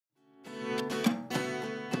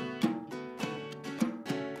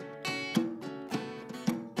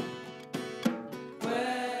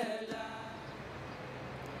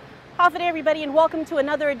Good day, everybody, and welcome to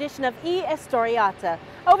another edition of Estoria.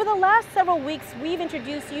 Over the last several weeks, we've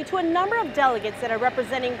introduced you to a number of delegates that are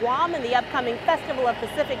representing Guam in the upcoming Festival of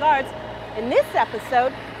Pacific Arts. In this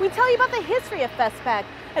episode, we tell you about the history of FESPAC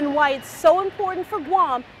and why it's so important for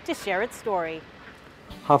Guam to share its story.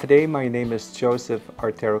 Good day, my name is Joseph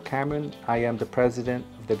Artero-Cameron. I am the president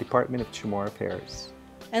of the Department of Chamorro Affairs.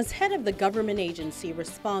 As head of the government agency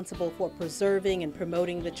responsible for preserving and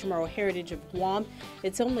promoting the Chamorro heritage of Guam,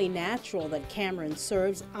 it's only natural that Cameron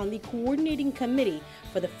serves on the coordinating committee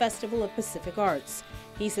for the Festival of Pacific Arts.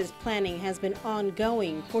 He says planning has been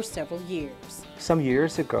ongoing for several years. Some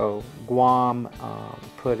years ago, Guam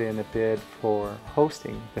put in a bid for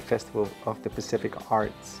hosting the Festival of the Pacific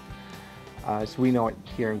Arts. As we know it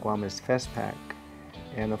here in Guam as FESPAC.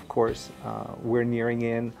 And of course, we're nearing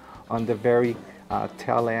in on the very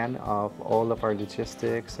tail end of all of our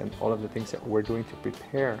logistics and all of the things that we're doing to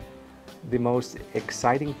prepare. The most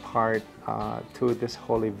exciting part to this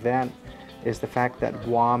whole event is the fact that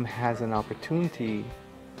Guam has an opportunity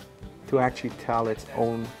to actually tell its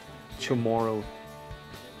own Chamorro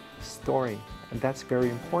story, and that's very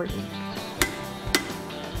important.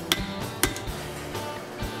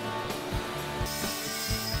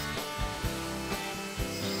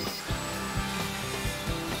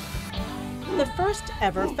 The first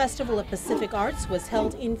ever Festival of Pacific Arts was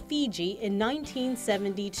held in Fiji in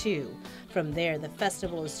 1972. From there, the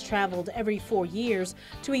festival has traveled every 4 years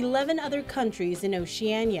to 11 other countries in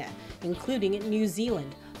Oceania, including New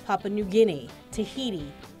Zealand, Papua New Guinea,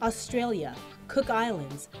 Tahiti, Australia, Cook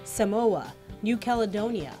Islands, Samoa, New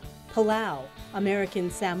Caledonia, Palau,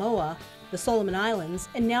 American Samoa, the Solomon Islands,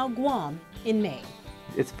 and now Guam in May.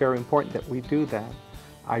 It's very important that we do that.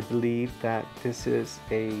 I believe that this is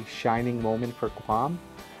a shining moment for Guam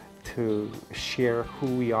to share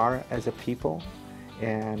who we are as a people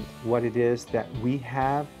and what it is that we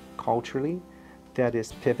have culturally that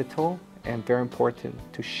is pivotal and very important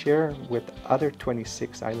to share with other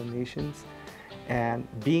 26 island nations. And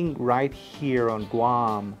being right here on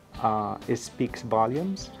Guam, it speaks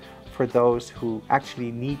volumes for those who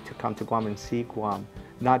actually need to come to Guam and see Guam,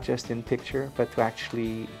 not just in picture, but to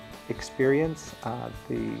actually experience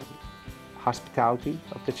the hospitality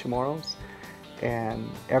of the Chamorros and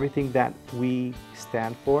everything that we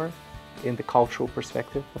stand for in the cultural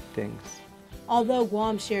perspective of things. Although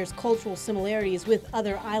Guam shares cultural similarities with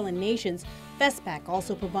other island nations, FESPAC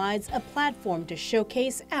also provides a platform to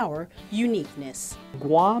showcase our uniqueness.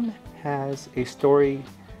 Guam has a story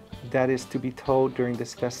that is to be told during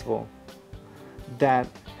this festival that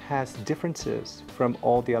has differences from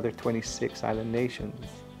all the other 26 island nations.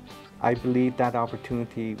 I believe that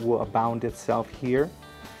opportunity will abound itself here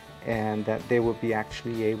and that they will be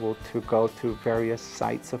actually able to go to various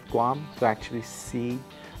sites of Guam to actually see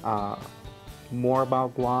more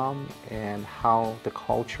about Guam and how the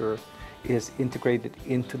culture is integrated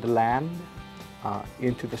into the land,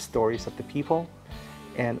 into the stories of the people,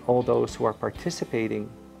 and all those who are participating,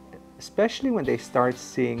 especially when they start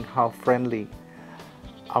seeing how friendly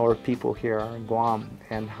our people here are in Guam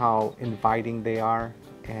and how inviting they are,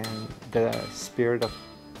 and the spirit of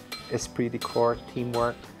esprit de corps,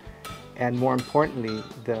 teamwork, and more importantly,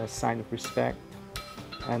 the sign of respect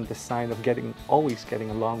and the sign of always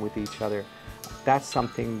getting along with each other. That's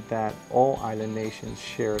something that all island nations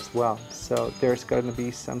share as well. So there's going to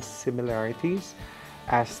be some similarities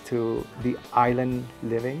as to the island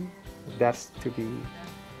living. That's to be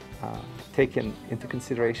taken into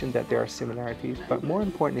consideration, that there are similarities. But more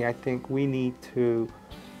importantly, I think we need to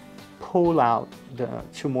pull out the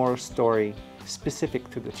Chamorro story specific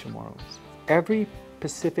to the Chamorros. Every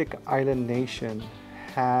Pacific Island nation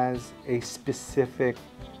has a specific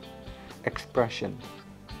expression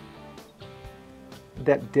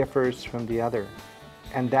that differs from the other.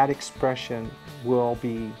 And that expression will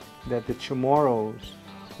be that the Chamorros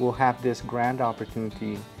will have this grand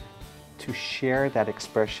opportunity to share that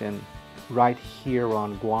expression right here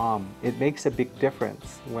on Guam. It makes a big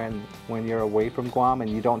difference when you're away from Guam and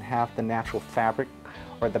you don't have the natural fabric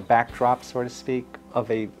or the backdrop, so to speak, of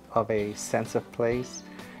a sense of place.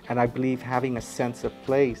 And I believe having a sense of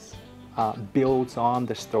place builds on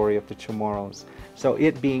the story of the Chamorros. So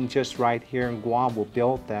it being just right here in Guam will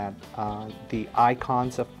build that. The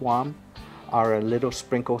icons of Guam are a little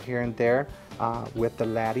sprinkle here and there with the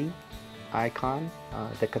laddie icon,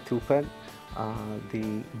 the ketupat,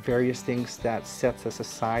 the various things that sets us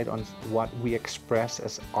aside on what we express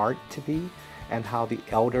as art to be, and how the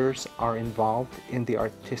elders are involved in the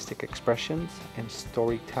artistic expressions and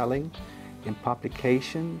storytelling, in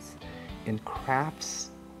publications, in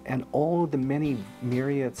crafts, and all the many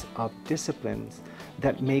myriads of disciplines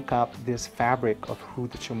that make up this fabric of who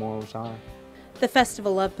the Chamorros are. The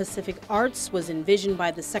Festival of Pacific Arts was envisioned by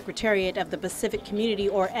the Secretariat of the Pacific Community,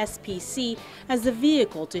 or SPC, as a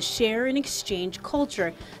vehicle to share and exchange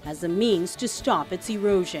culture as a means to stop its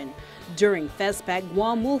erosion. During FESPAC,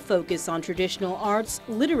 Guam will focus on traditional arts,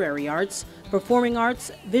 literary arts, performing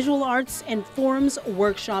arts, visual arts, and forums,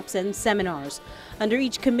 workshops, and seminars. Under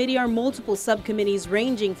each committee are multiple subcommittees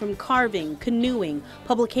ranging from carving, canoeing,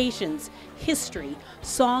 publications, history,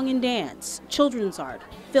 song and dance, children's art,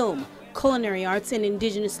 film, culinary arts, and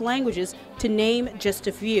indigenous languages, to name just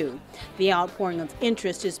a few. The outpouring of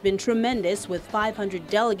interest has been tremendous, with 500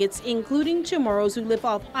 delegates, including Chamorros who live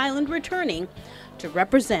off island, returning to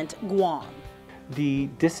represent Guam. The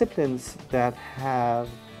disciplines that have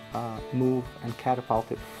moved and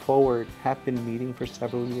catapulted forward have been meeting for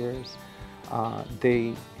several years.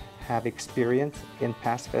 They have experience in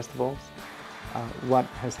past festivals. What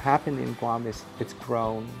has happened in Guam is it's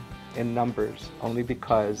grown in numbers only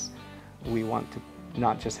because we want to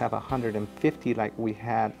not just have 150 like we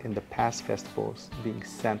had in the past festivals being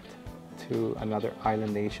sent to another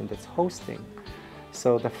island nation that's hosting.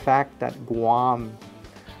 So the fact that Guam,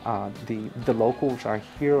 the locals are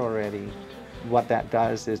here already, what that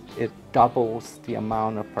does is it doubles the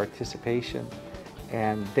amount of participation.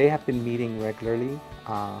 And they have been meeting regularly,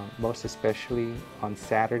 most especially on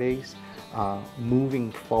Saturdays,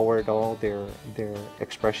 moving forward all their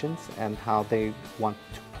expressions and how they want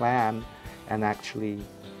to plan and actually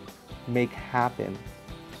make happen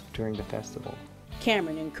during the festival.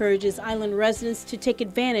 Cameron encourages island residents to take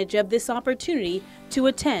advantage of this opportunity to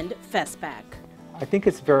attend FESPAC. I think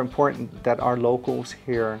it's very important that our locals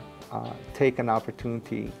here take an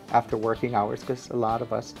opportunity after working hours, because a lot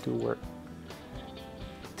of us do work,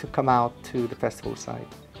 to come out to the festival site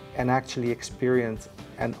and actually experience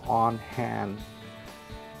an on-hand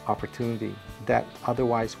opportunity that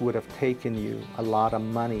otherwise would have taken you a lot of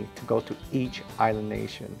money to go to each island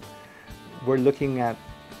nation. We're looking at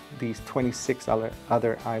these 26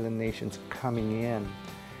 other island nations coming in,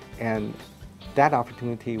 and that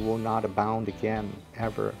opportunity will not abound again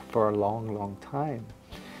ever for a long, long time.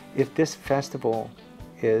 If this festival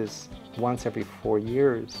is once every 4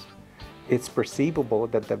 years, it's perceivable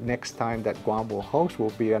that the next time that Guam will host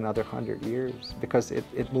will be another 100 years, because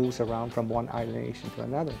it moves around from one island nation to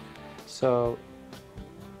another. So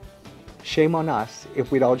shame on us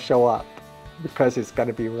if we don't show up, because it's going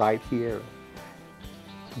to be right here.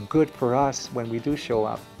 Good for us when we do show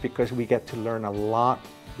up, because we get to learn a lot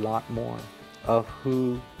more of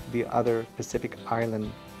who the other Pacific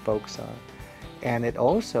Island folks are. And it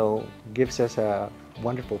also gives us a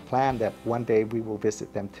wonderful plan that one day we will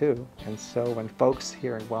visit them too. And so when folks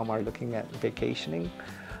here in Guam are looking at vacationing,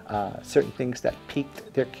 certain things that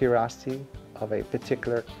piqued their curiosity of a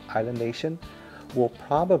particular island nation will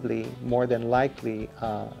probably, more than likely,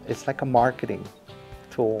 it's like a marketing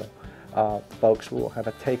tool. Folks will have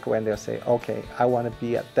a takeaway and they'll say, okay, I want to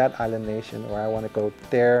be at that island nation, or I want to go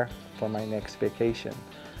there for my next vacation.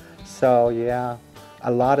 So yeah,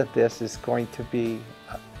 a lot of this is going to be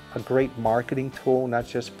a great marketing tool, not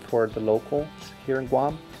just for the locals here in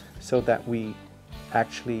Guam, so that we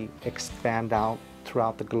actually expand out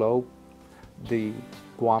throughout the globe the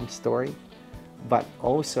Guam story, but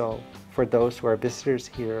also for those who are visitors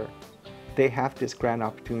here. They have this grand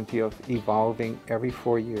opportunity of evolving every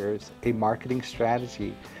 4 years a marketing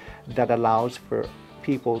strategy that allows for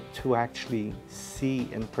people to actually see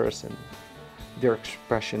in person their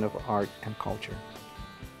expression of art and culture.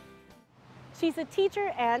 She's a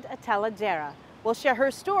teacher and a taladera. We'll share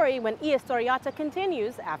her story when Estoria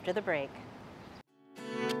continues after the break.